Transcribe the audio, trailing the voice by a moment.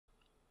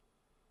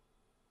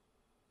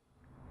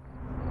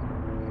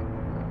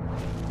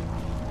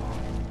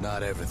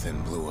Not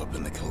everything blew up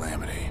in the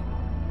calamity.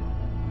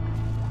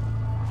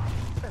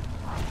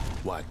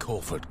 Why,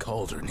 Colford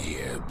Cauldron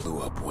here blew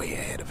up way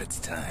ahead of its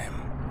time.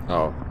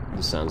 Oh,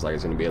 this sounds like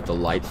it's going to be a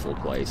delightful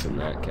place in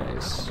that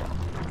case.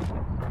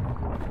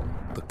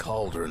 The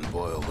cauldron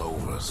boiled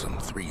over some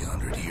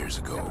 300 years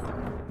ago.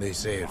 They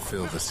say it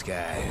filled the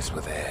skies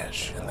with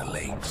ash and the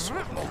lakes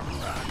with molten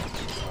rock.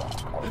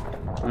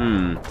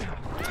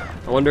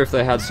 I wonder if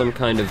they had some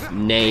kind of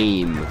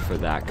name for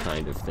that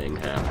kind of thing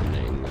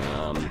happening.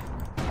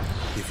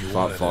 If you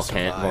wanted to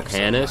survive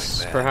Volcanus,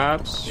 like that,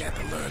 perhaps? you have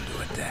to learn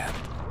to adapt.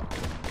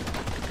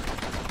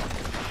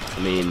 I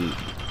mean,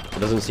 it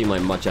doesn't seem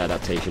like much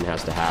adaptation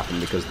has to happen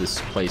because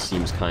this place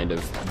seems kind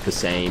of the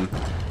same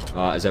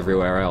as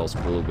everywhere else,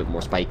 but a little bit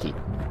more spiky.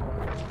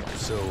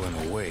 So,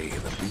 in a way,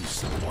 the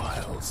beasts of the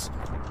wilds,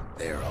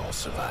 they're all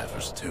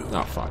survivors too.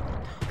 Oh, fuck.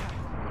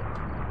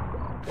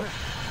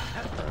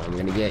 I'm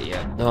gonna get you.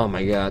 Oh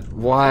my god.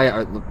 Why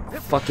are the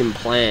fucking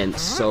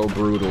plants so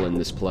brutal in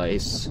this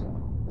place?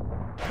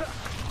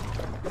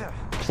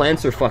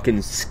 Plants are fucking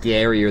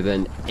scarier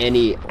than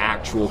any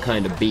actual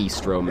kind of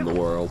beast roaming the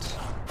world.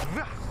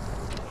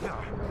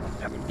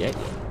 I'm gonna get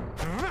you.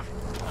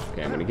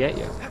 Okay, I'm gonna get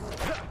you.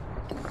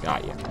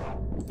 Got you.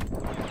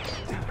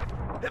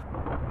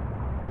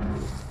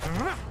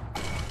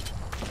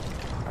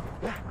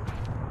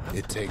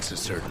 It takes a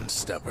certain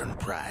stubborn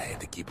pride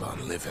to keep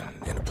on living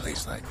in a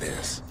place like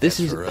this. This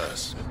As is- for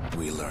us.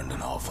 We learned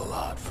an awful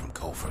lot from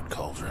Colford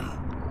Cauldron.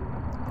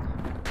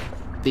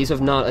 These have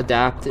not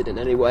adapted in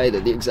any way.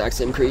 They're the exact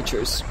same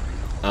creatures.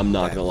 I'm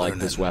not That gonna like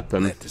learning this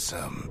weapon. led to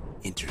some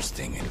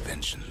interesting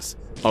inventions.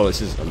 Oh,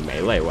 this is a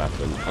melee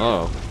weapon.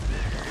 Oh.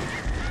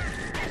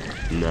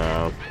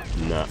 No.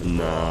 No,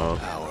 no.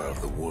 Power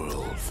of the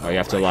world. Oh, you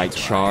have to, like,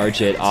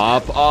 charge it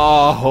up?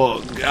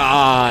 Oh,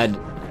 God!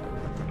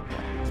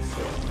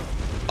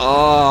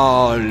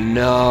 Oh,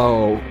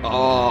 no.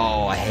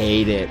 Oh, I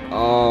hate it.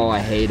 Oh, I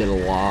hate it a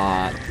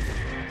lot.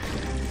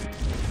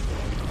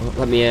 Oh,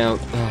 let me out.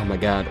 Oh, my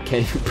God. I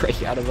can't even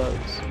break out of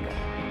those.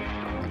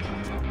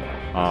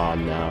 Oh,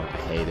 no. I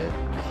hate it.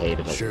 I hate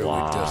it a Sure, we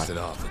lot. dusted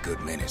off a good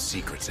many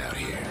secrets out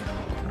here.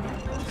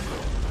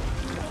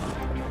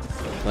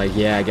 Like,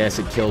 yeah, I guess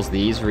it kills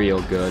these real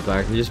good, but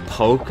I can just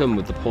poke them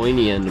with the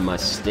pointy end of my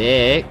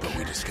stick. But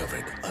we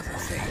discovered other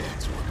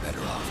things we're better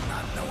off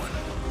not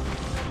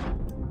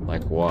knowing.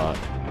 Like what?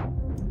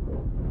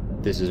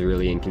 This is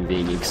really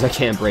inconvenient, because I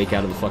can't break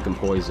out of the fucking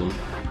poison.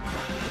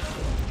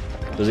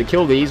 Does it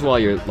kill these while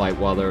you're, like,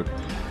 while they're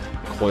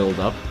coiled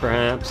up,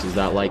 perhaps? Is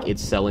that, like,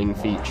 its selling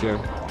feature?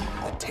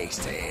 The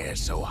taste of air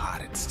so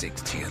hot it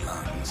sticks to your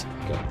lungs.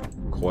 Okay.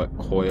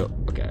 Coil...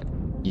 Okay.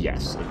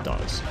 Yes, it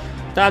does.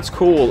 That's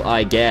cool,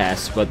 I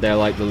guess, but they're,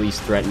 like, the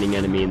least threatening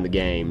enemy in the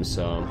game,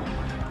 so...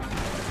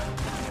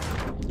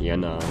 You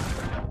know.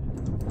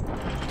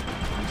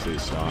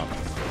 Please stop.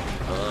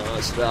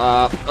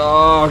 Stop.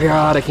 Oh,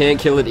 God, I can't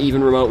kill it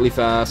even remotely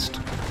fast.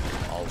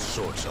 All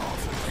sorts of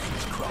awful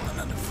things crawling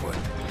underfoot.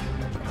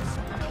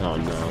 Oh,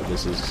 no,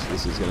 this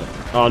is gonna...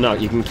 Oh, no,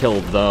 you can kill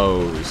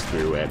those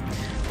through it.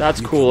 That's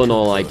cool and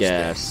all, I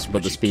guess,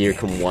 but the spear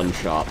can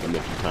one-shot them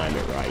if you time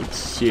it right.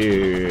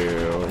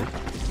 So...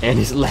 And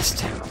it's less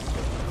down.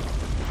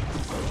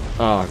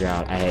 Oh,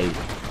 God, I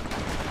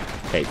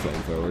hate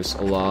flamethrowers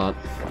a lot.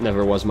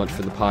 Never was much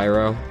for the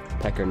pyro.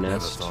 Pecker Never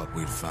nest. thought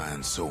we'd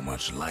find so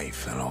much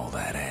life in all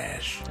that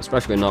ash.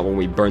 Especially not when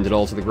we burned it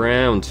all to the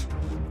ground.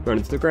 Burn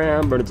it to the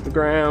ground, burn it to the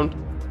ground.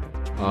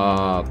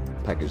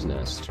 Pecker's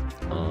nest.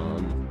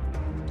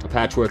 A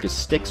patchwork of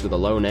sticks with a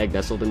lone egg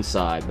nestled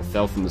inside that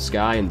fell from the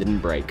sky and didn't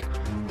break.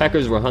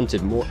 Peckers were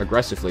hunted more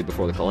aggressively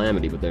before the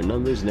calamity, but their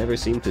numbers never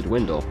seemed to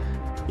dwindle.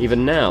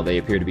 Even now, they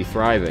appear to be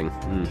thriving.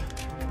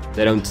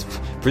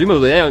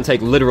 Presumably they don't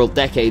take literal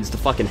decades to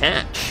fucking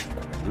hatch.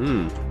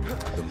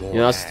 The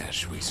more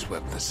ash we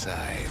swept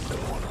aside, the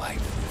more life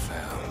we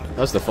found.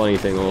 That's the funny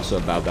thing also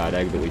about that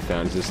egg that we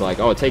found. Is it's like,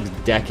 oh, it takes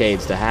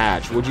decades to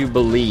hatch. Would you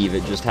believe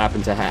it just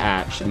happened to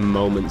hatch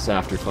moments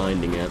after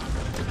finding it?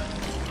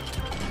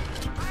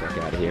 Fuck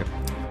out of here.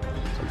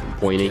 Something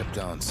pointy. Kept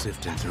on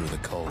sifting through the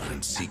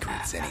cauldron's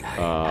secrets anyway.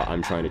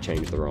 I'm trying to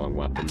change the wrong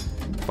weapon.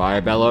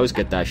 Fire bellows,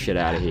 get that shit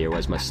out of here.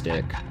 Where's my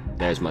stick?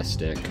 There's my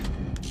stick.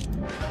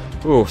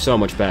 Ooh, so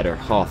much better.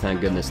 Oh,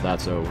 thank goodness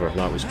that's over.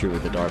 That was truly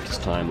the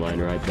darkest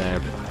timeline right there.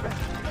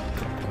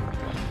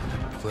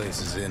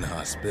 Place as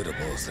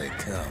inhospitable as they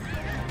come.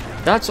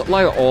 That's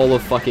like all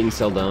of fucking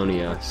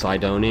Cydonia.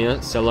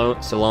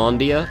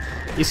 Celandia?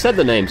 You said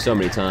the name so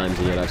many times,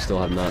 and yet I still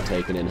have not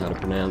taken in how to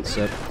pronounce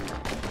it.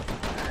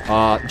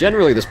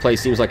 Generally this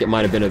place seems like it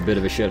might have been a bit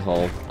of a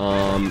shithole.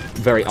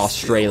 Very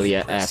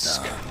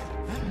Australia-esque.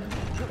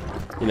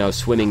 You know,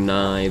 swimming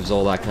knives,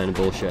 all that kind of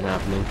bullshit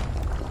happening.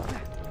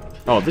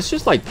 Oh, this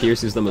just, like,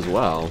 pierces them as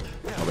well.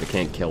 Oh, but it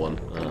can't kill them.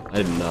 I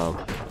didn't know.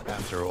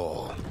 After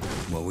all,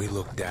 when we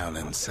look down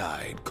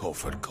inside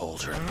Colford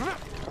Cauldron...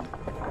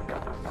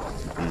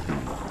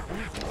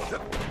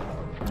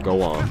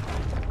 Go on.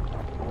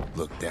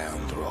 Look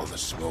down through all the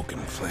smoke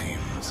and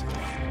flames.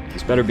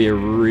 This better be a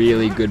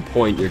really good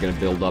point you're gonna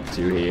build up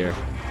to here.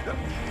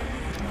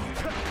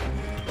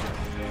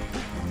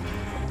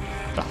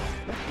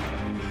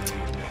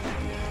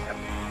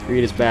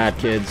 Greed is bad,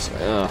 kids.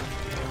 There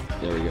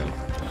we go.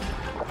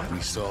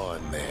 We saw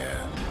in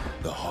there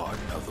the heart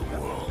of the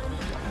world.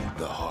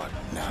 The heart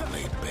now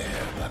laid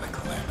bare by the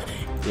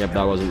calamity. Yep,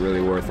 that wasn't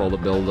really worth all the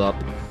build-up.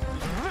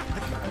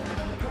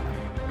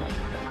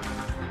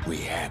 We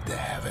had to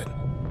have it.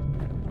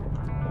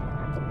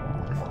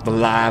 The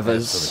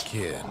lavas. For the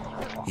kid,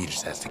 he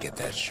just has to get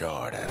that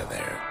shard out of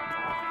there.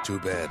 Too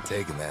bad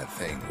taking that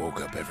thing woke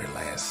up every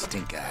last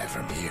stink eye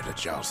from here to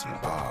Johnson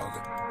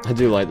Bog. I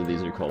do like that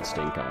these are called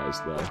stink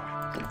eyes, though.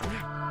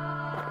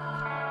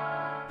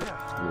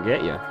 I'm gonna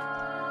get ya.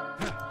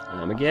 I'm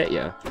gonna get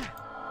ya.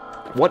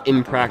 What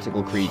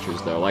impractical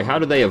creatures, though? Like, how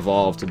do they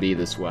evolve to be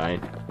this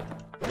way?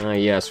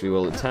 Yes, we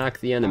will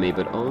attack the enemy,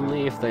 but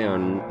only if they are...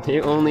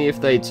 only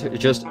if they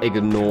just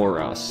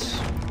ignore us.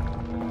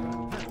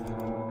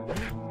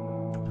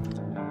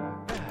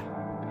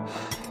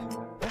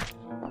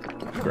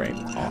 Great.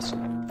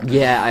 Awesome.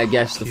 Yeah, I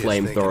guess the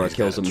flamethrower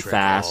kills them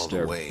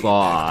faster,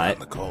 but...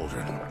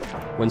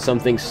 when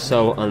something's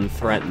so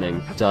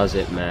unthreatening, does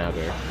it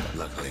matter?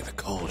 Luckily, the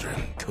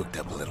cauldron cooked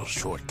up a little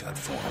shortcut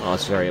for him. Oh,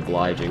 it's very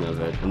obliging of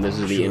it. And this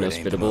is the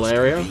inhospitable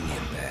area?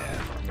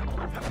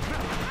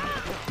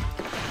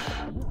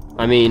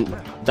 I mean,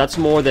 that's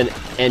more than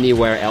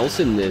anywhere else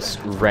in this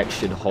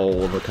wretched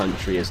hole of a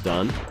country has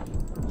done.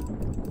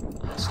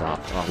 Stop.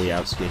 Oh,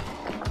 Liavsky.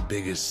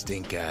 Biggest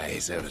stink eye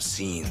he's ever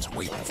seen's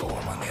waiting for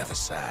him on the other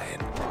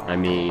side. I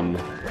mean,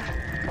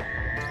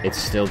 it's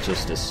still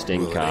just a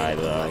stink eye,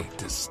 though. Like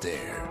to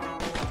stare.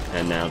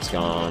 And now it's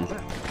gone.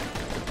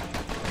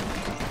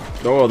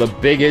 Oh, the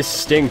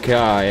biggest stink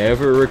eye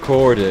ever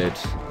recorded.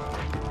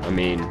 I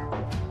mean,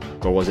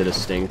 but was it a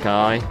stink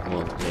eye?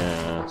 Well,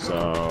 yeah,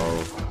 so...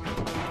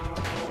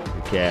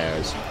 who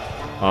cares?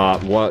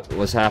 What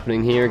was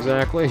happening here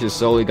exactly? Just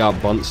slowly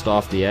got bunched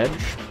off the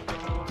edge.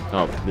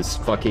 Oh, this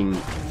fucking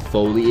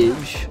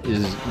foliage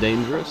is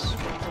dangerous.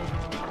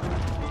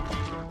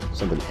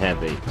 Something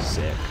heavy.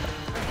 Sick.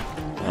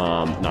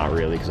 Not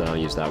really, because I don't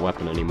use that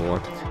weapon anymore.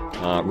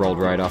 Rolled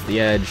right off the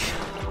edge.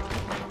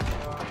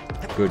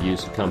 Good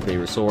use of company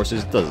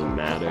resources. Doesn't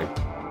matter.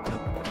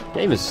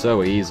 Game is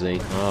so easy.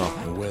 Oh.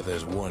 Where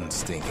there's one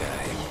stink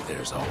eye,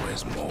 there's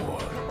always more.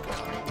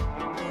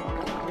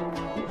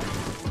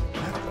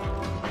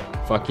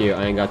 Fuck you,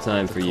 I ain't got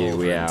time for you,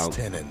 we out.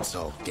 Tenants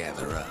all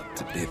gather up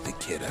to bid the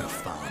kid a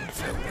fond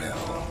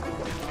farewell.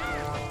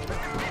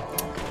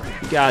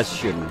 You guys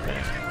shouldn't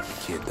have.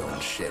 Kid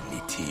don't shed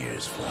any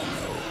tears for him,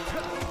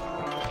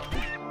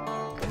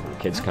 The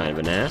kid's kind of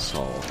an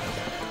asshole.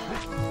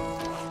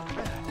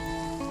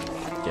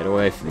 Get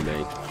away from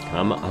me.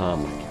 Come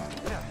on.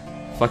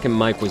 Fucking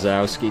Mike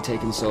Wazowski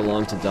taking so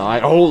long to die.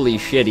 Holy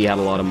shit, he had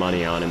a lot of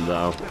money on him,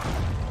 though.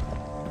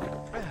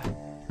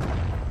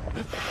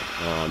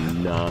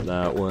 Not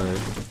that way.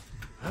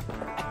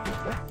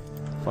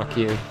 Fuck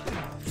you.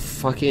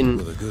 Fucking...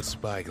 with a good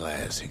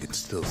spyglass, you can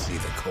still see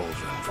the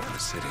cauldron from the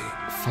city.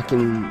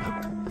 Fucking...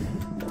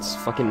 it's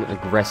fucking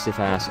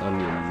aggressive-ass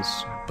onions.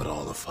 But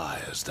all the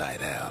fires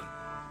died out.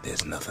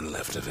 There's nothing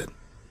left of it.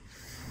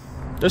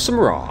 There's some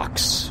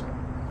rocks.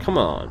 Come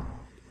on.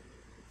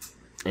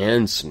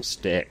 And some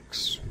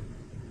sticks.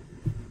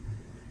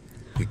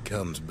 It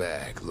comes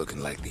back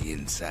looking like the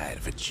inside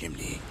of a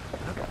chimney.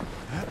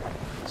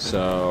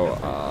 So,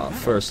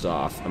 first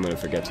off, I'm gonna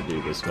forget to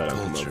do this if I don't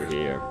come over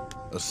here.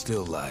 A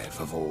still life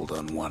of old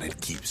unwanted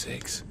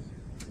keepsakes.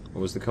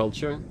 What was the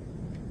culture?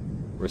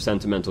 We're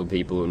sentimental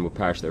people and will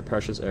pass their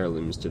precious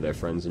heirlooms to their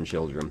friends and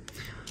children.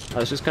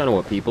 That's just kind of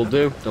what people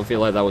do. Don't feel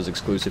like that was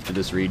exclusive to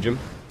this region.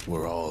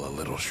 We're all a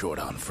little short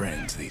on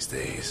friends these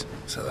days,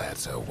 so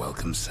that's a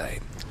welcome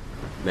sight.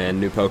 Man,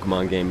 new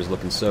Pokemon game is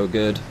looking so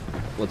good.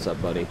 What's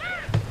up, buddy?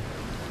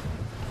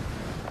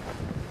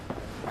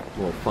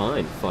 Well,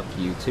 fine. Fuck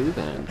you too,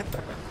 then.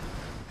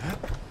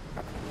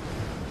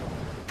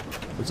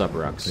 What's up,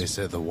 Rux? They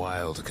said the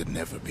wild could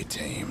never be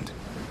tamed.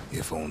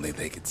 If only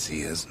they could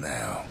see us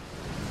now.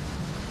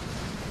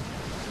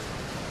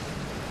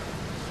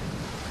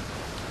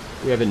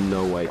 We have in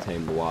no way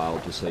tamed the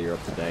wild, just so you're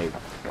up to date.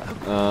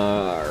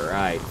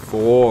 Alright.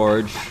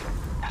 Forge.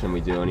 Can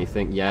we do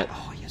anything yet?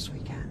 Oh, yes we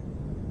can.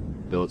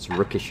 Bullets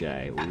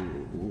ricochet.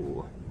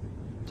 Ooh.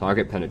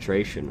 Target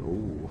penetration.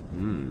 Ooh.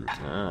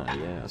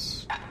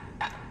 Yes.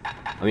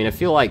 I mean, I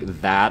feel like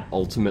that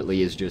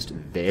ultimately is just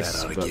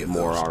this, but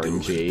more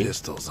RNG.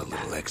 Pistols a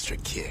little extra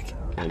kick.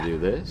 Can I do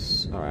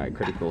this? Alright,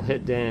 critical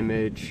hit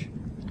damage.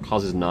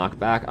 Causes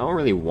knockback. I don't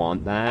really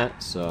want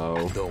that, so...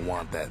 you don't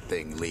want that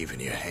thing leaving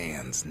your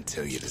hands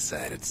until you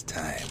decide it's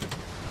time.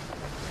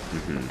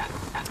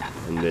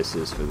 And this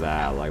is for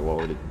that. Like, what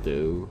would it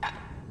do?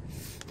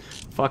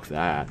 Fuck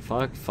that.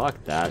 Fuck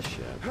that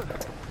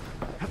shit.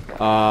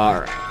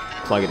 Alright.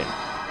 Plug it in.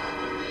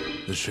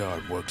 The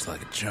shard works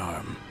like a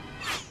charm.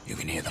 You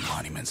can hear the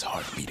monument's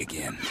heartbeat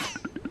again.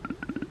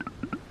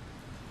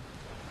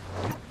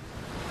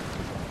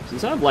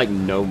 Since I have, like,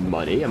 no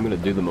money, I'm gonna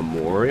do the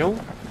memorial.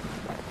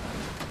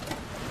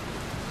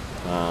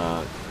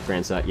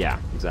 Yeah,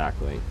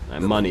 exactly.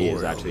 Money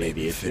is actually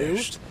the issue.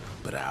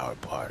 But our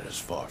part is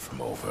far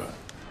from over.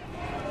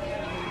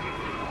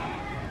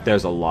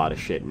 There's a lot of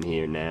shit in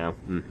here now.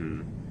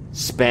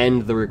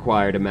 Spend the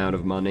required amount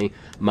of money.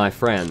 My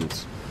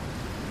friends.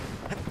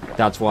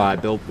 That's why I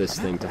built this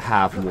thing, to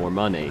have more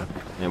money.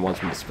 And it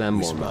wants me to spend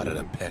more money. We spotted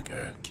a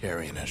pecker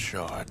carrying a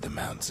shard to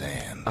Mount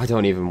Zan. I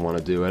don't even want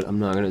to do it. I'm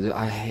not gonna do it.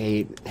 I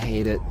hate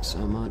it so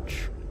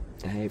much.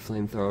 I hate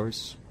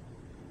flamethrowers.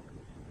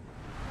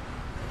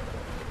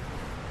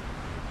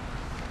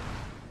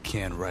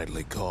 Can't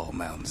rightly call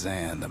Mount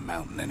Zan a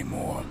mountain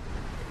anymore.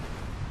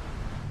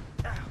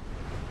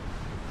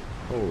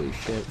 Holy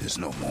shit. There's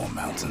no more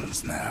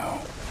mountains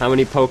now. How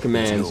many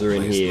Pokemons are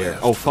in here?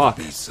 Oh fuck.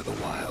 Beasts of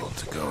the wild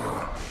to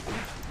go.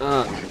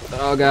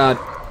 Oh god.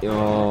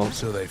 Oh.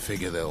 So they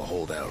figure they'll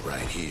hold out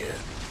right here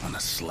on a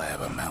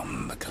slab of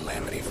mountain the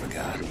Calamity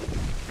forgot.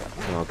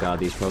 Oh god,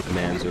 these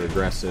Pokemons are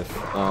aggressive.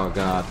 Oh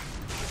god.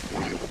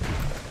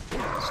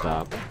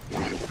 Stop.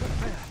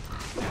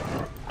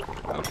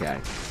 Okay.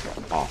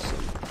 Awesome.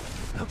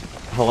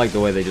 I like the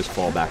way they just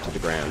fall back to the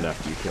ground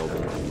after you kill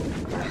them.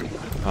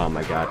 Oh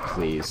my god,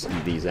 please.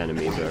 These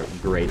enemies are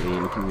greatly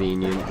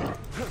inconvenient.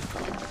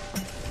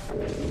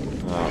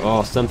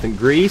 Oh, something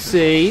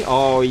greasy.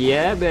 Oh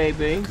yeah,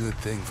 baby. Good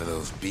thing for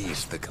those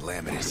beasts the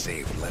Calamity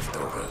saved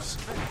leftovers.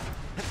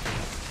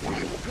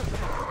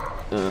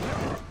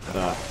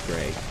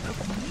 Great.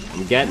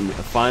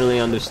 I finally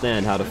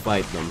understand how to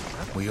fight them.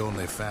 We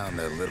only found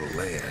their little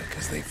lair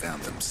because they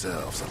found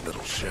themselves a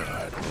little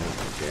shard.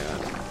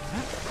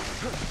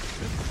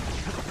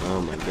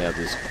 Oh my god,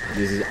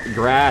 this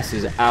grass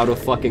is out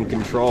of fucking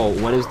control.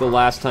 When is the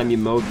last time you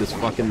mowed this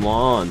fucking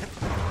lawn?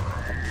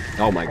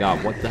 Oh my god,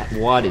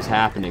 what is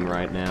happening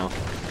right now?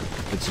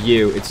 It's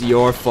you. It's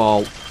your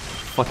fault.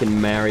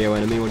 Fucking Mario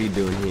enemy, what are you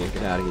doing here?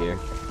 Get out of here.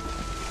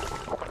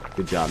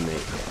 Good job,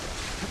 mate.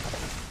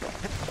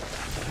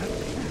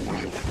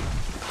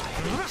 I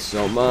hate you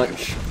so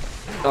much.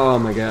 Oh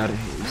my god, I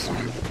hate you so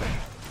much.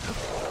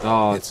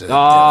 Oh, it's a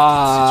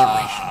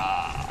delicate situation.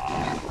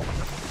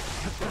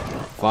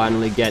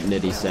 Finally getting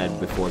it, he said,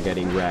 before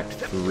getting wrecked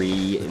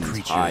 3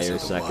 entire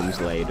seconds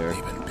later.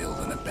 They've been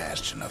building a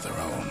bastion of their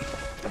own.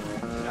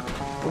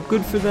 Well,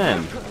 good for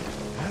them.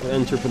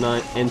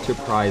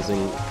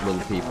 Enterprising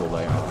little people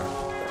they are.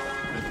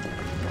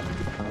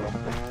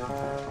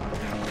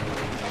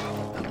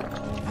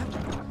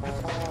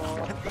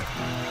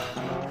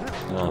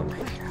 Oh my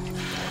god.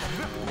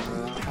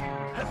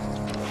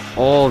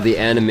 All the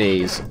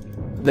enemies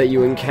that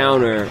you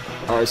encounter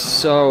are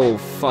so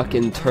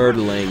fucking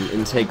turtling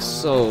and take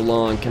so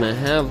long. Can I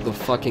have the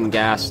fucking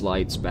gas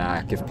lights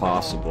back, if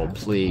possible,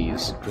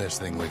 please?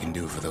 Best thing we can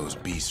do for those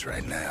beasts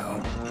right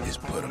now is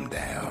put them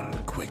down,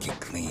 quick and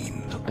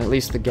clean. At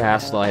least the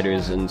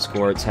gaslighters and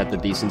squirts had the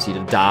decency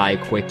to die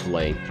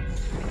quickly.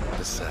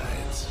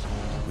 Besides,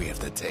 we have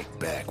to take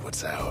back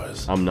what's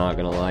ours. I'm not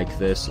gonna like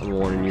this, I'm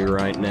warning you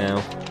right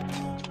now.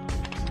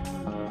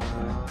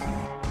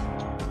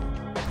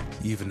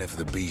 Even if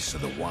the beasts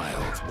of the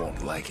wild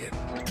won't like it.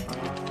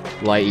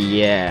 Like,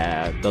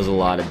 yeah, it does a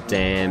lot of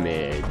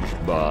damage,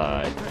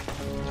 but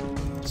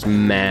it's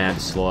mad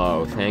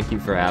slow. Thank you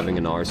for having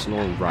an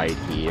arsenal right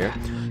here.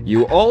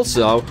 You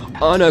also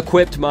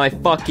unequipped my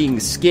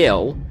fucking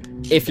skill.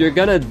 If you're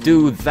gonna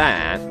do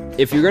that,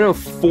 if you're gonna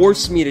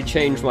force me to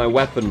change my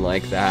weapon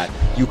like that,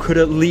 you could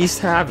at least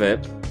have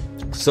it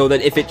so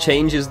that if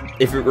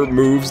it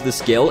removes the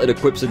skill, it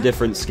equips a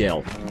different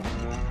skill.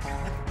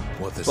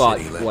 What the But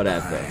city left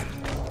whatever.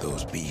 behind,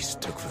 those beasts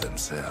took for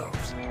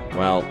themselves.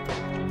 Well,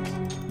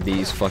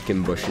 these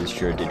fucking bushes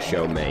sure did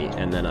show me,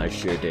 and then I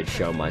sure did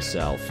show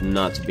myself,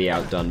 not to be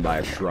outdone by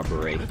a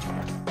shrubbery.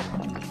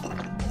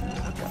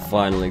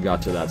 Finally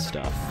got to that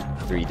stuff,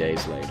 3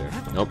 days later.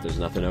 Nope, there's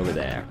nothing over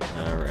there.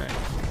 Alright.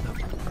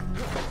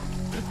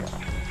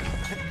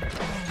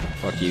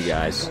 Fuck you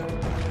guys.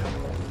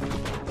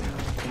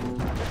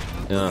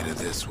 Look at it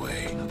this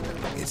way.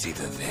 It's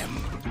either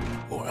them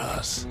or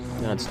us.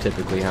 That's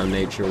typically how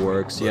nature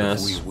works, But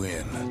yes. if we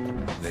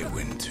win, they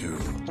win too.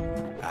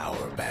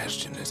 Our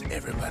bastion is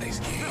everybody's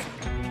game,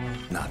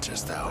 not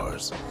just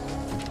ours.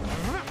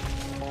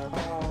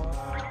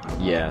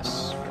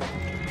 Yes.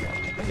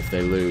 If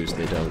they lose,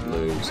 they don't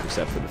lose,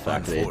 except for the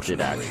fact that it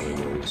did actually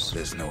Unfortunately, lose.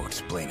 there's no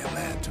explaining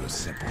that to a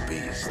simple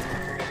beast.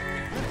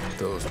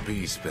 Those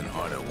beasts been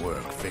hard at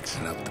work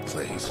fixing up the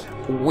place.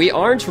 We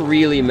aren't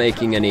really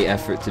making any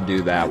effort to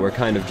do that. We're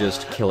kind of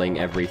just killing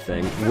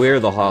everything. We're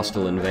the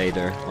hostile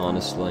invader,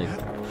 honestly.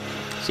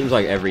 Seems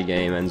like every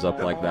game ends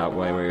up like that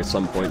way, where at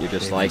some point you're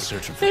just like,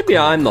 maybe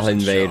I'm the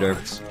invader.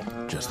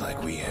 Just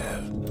like we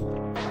have.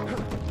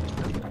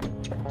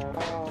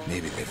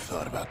 Maybe they've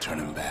thought about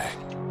turning back,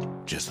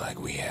 just like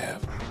we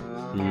have.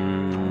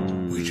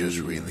 We just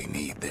really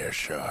need their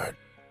shard.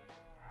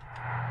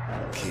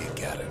 Kid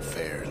got it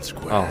fair and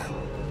square. Oh.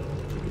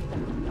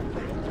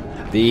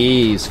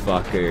 These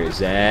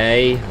fuckers,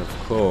 eh?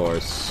 Of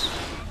course.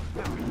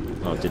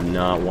 Oh, did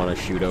not want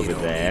to shoot over You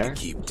don't there. need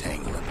to keep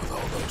tangling with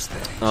all those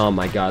things. Oh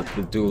my god,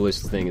 the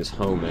duelist thing is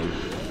homing.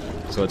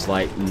 So it's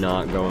like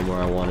not going where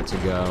I want it to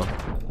go.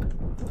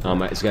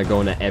 It's got to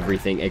go into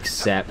everything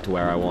except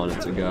where I want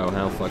it to go.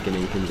 How fucking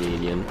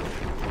inconvenient.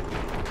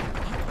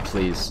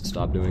 please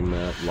stop doing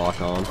that.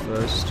 Lock on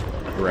first.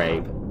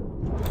 Great.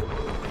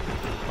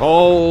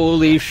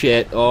 Holy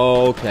shit.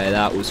 Okay,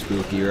 that was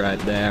spooky right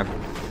there.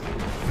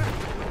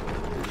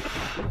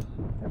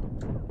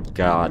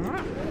 God.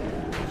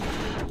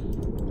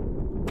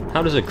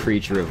 How does a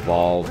creature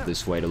evolve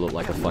this way to look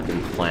like a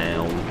fucking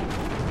clown?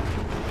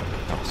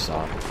 Oh,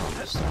 stop.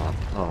 Oh, stop.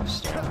 Oh,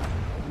 stop.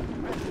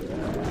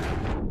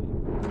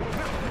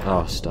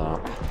 Oh,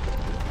 stop.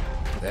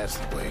 That's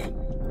the way.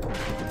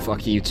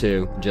 Fuck you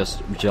too.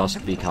 Just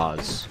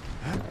because.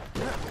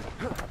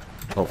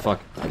 Oh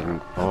fuck! I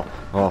didn't. I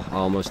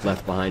almost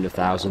left behind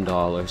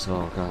 $1,000.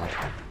 Oh god.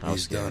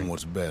 He's done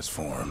what's best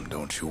for him.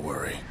 Don't you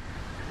worry.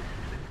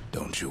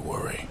 Don't you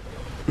worry.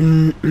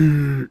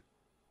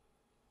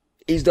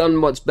 He's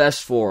done what's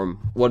best for him.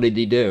 What did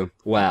he do?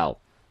 Well,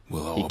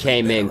 he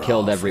came in,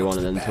 killed everyone,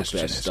 and then took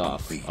their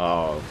stuff. Complete.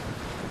 Oh,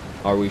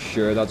 are we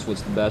sure that's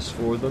what's the best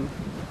for them?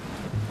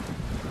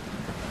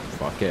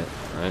 Fuck it,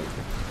 right?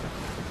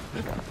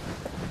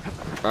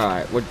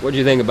 Alright, what do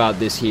you think about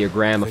this here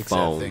gramophone? Fixed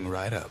that thing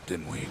right up,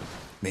 didn't we?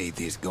 Made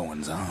these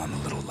goings-on a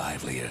little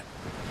livelier.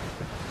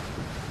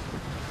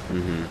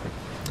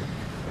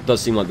 It does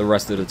seem like the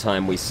rest of the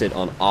time we sit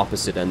on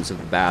opposite ends of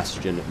the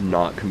Bastion,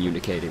 not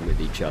communicating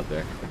with each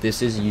other.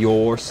 This is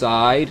your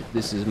side,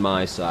 this is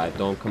my side.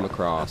 Don't come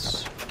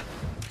across.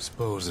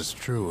 Suppose it's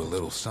true a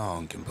little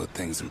song can put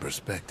things in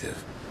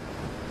perspective.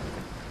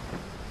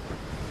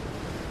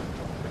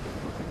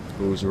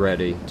 Who's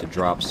ready to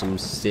drop some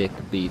sick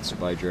beats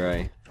by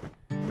Dre?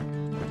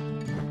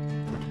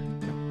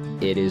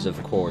 It is,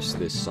 of course,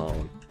 this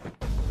song.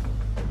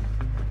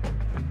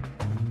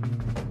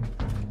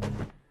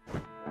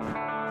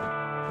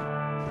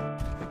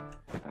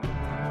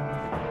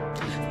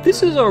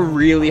 This is a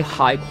really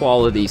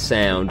high-quality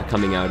sound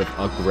coming out of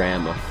a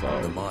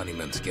gramophone. The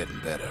monument's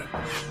getting better.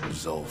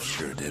 Zolf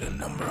sure did a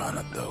number on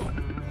it, though.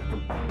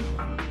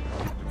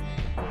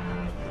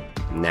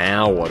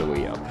 Now what do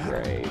we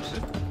upgrade?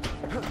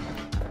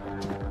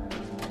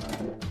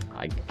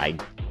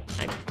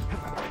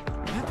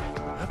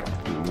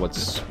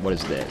 What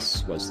is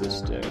this? What's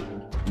this do?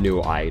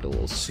 New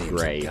idols. Seems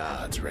great. the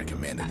gods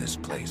recommended this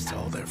place to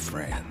all their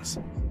friends.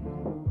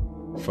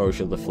 Foe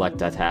shall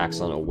deflect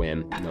attacks on a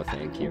whim. No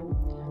thank you.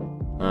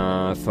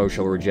 Foe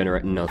shall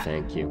regenerate. No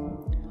thank you.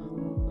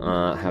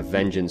 Have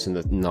vengeance in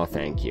the... No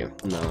thank you.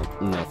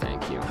 No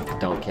thank you.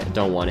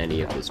 Don't want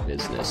any of this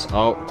business.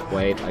 Oh,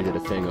 wait, I did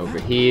a thing over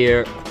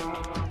here.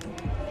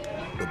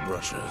 The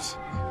brushers,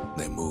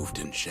 they moved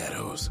in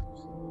shadows,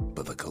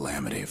 but the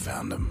calamity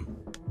found them.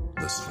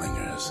 The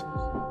slingers,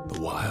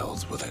 the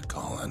wilds were their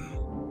calling.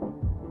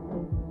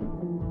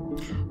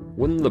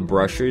 Wouldn't the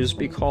brushers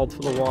be called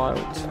for the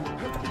wild?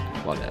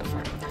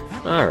 Whatever.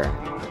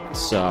 Alright.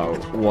 So,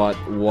 what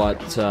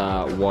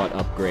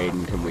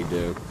upgrading can we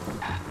do?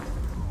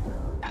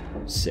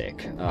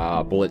 Sick.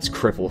 Bullets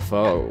cripple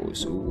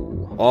foes.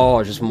 Ooh.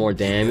 Oh, just more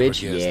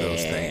damage? Yeah.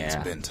 Those things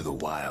been to the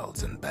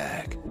wilds and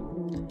back.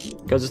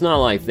 Because it's not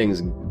like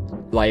things...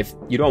 Life,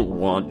 you don't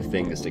want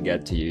things to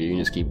get to you, you can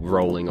just keep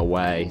rolling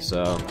away,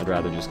 so I'd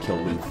rather just kill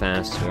them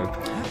faster.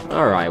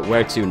 Alright,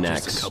 where to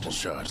next? Just a couple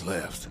shards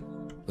left.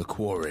 The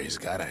quarry's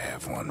gotta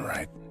have one,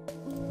 right?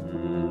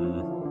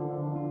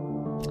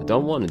 I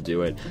don't want to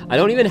do it. I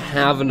don't even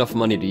have enough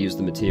money to use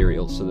the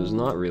materials, so there's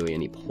not really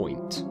any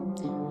point.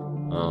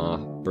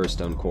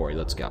 Burststone quarry,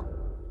 let's go.